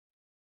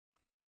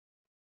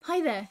Hi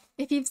there!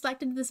 If you've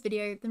selected this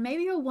video, then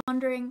maybe you're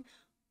wondering,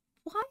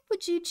 why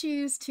would you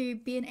choose to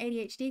be an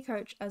ADHD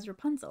coach as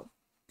Rapunzel?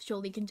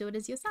 Surely you can do it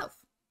as yourself.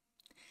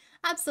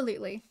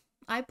 Absolutely.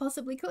 I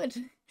possibly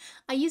could.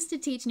 I used to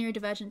teach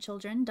neurodivergent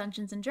children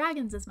Dungeons and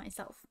Dragons as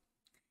myself.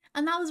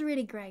 And that was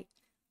really great.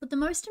 But the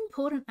most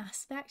important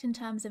aspect in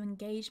terms of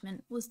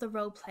engagement was the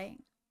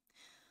role-playing.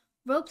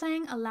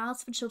 Role-playing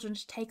allows for children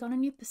to take on a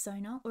new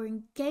persona or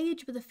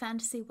engage with a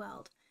fantasy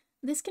world.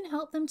 This can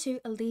help them to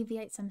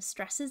alleviate some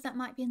stresses that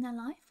might be in their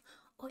life,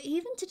 or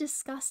even to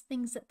discuss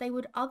things that they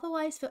would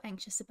otherwise feel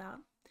anxious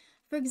about.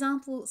 For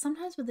example,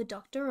 sometimes with a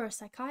doctor or a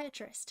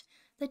psychiatrist,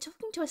 they're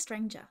talking to a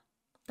stranger.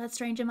 That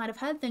stranger might have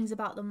heard things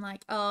about them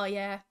like, oh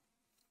yeah,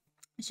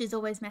 she's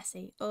always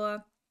messy,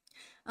 or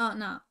oh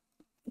no,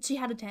 she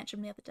had a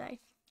tantrum the other day.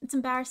 It's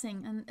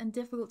embarrassing and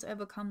difficult to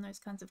overcome those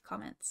kinds of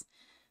comments.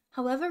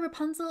 However,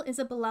 Rapunzel is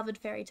a beloved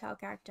fairy tale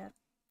character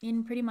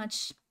in pretty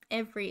much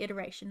every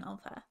iteration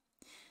of her.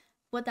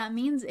 What that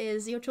means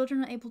is your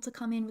children are able to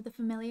come in with a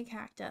familiar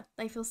character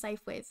they feel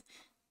safe with.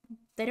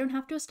 They don't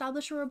have to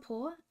establish a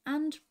rapport,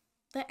 and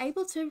they're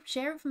able to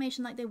share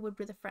information like they would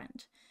with a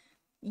friend.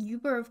 You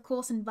were, of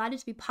course, invited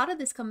to be part of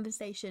this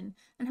conversation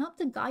and help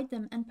to guide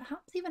them and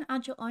perhaps even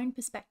add your own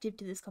perspective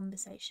to this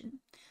conversation.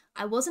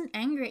 I wasn't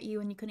angry at you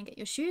when you couldn't get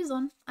your shoes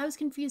on. I was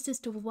confused as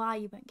to why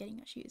you weren't getting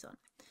your shoes on.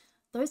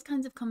 Those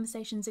kinds of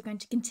conversations are going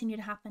to continue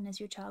to happen as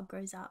your child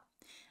grows up.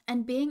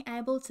 And being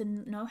able to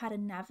know how to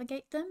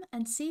navigate them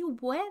and see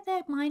where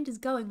their mind is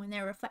going when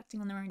they're reflecting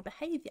on their own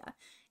behaviour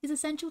is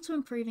essential to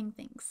improving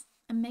things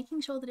and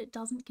making sure that it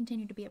doesn't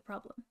continue to be a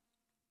problem.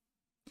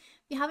 If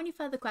you have any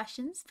further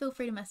questions, feel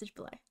free to message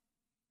below.